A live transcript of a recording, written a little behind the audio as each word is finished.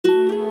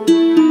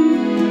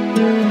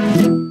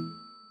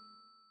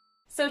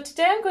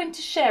Today I'm going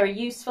to share a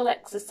useful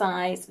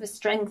exercise for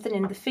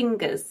strengthening the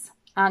fingers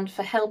and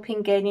for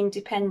helping gain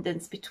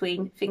independence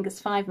between fingers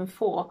 5 and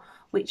 4,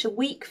 which are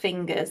weak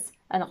fingers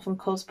and often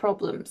cause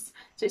problems.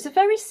 So it's a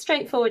very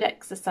straightforward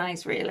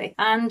exercise really,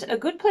 and a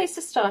good place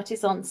to start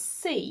is on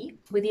C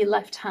with your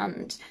left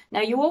hand.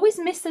 Now you always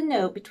miss a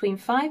note between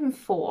 5 and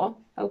 4.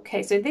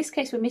 Okay, so in this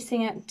case we're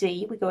missing out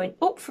D. We're going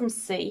up from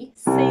C,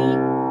 C,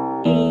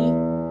 E,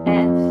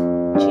 F,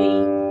 G,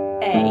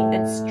 A,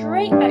 then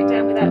straight back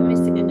down without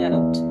missing a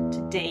note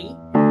to D.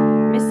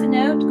 Miss a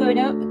note, going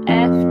up,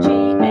 F, G,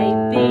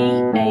 A, B,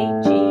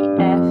 A, G,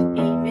 F,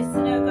 E. Miss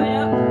a note, going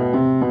up.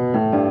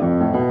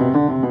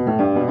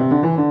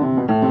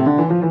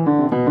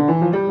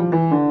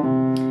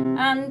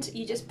 And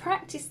you just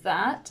practice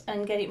that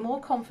and get it more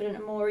confident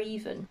and more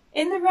even.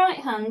 In the right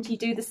hand, you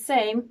do the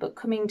same, but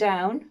coming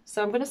down.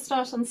 So I'm going to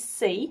start on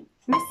C.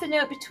 Miss the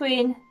note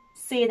between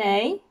C and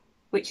A,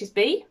 which is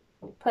B.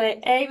 Play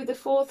A with the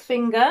 4th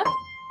finger,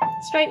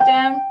 straight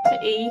down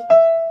to E,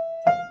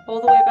 all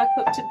the way back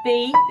up to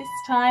B. This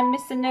time,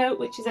 miss a note,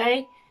 which is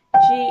A,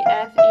 G,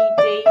 F, E,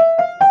 D.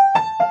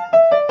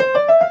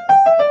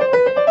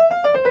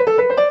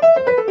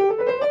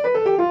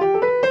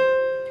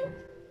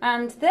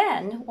 And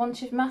then,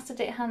 once you've mastered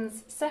it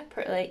hands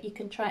separately, you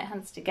can try it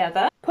hands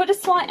together. Put a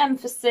slight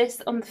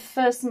emphasis on the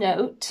first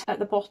note at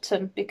the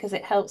bottom because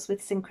it helps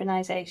with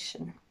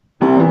synchronization.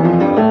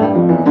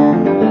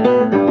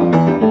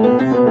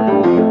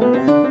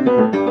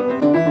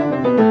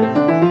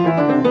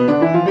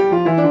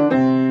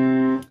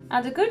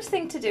 And a good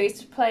thing to do is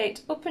to play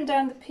it up and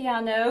down the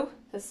piano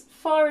as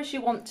far as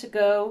you want to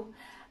go,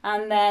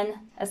 and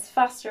then as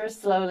fast or as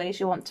slowly as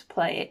you want to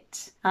play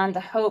it. And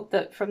I hope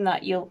that from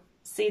that you'll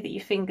see that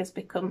your fingers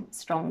become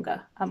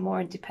stronger and more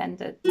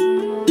independent.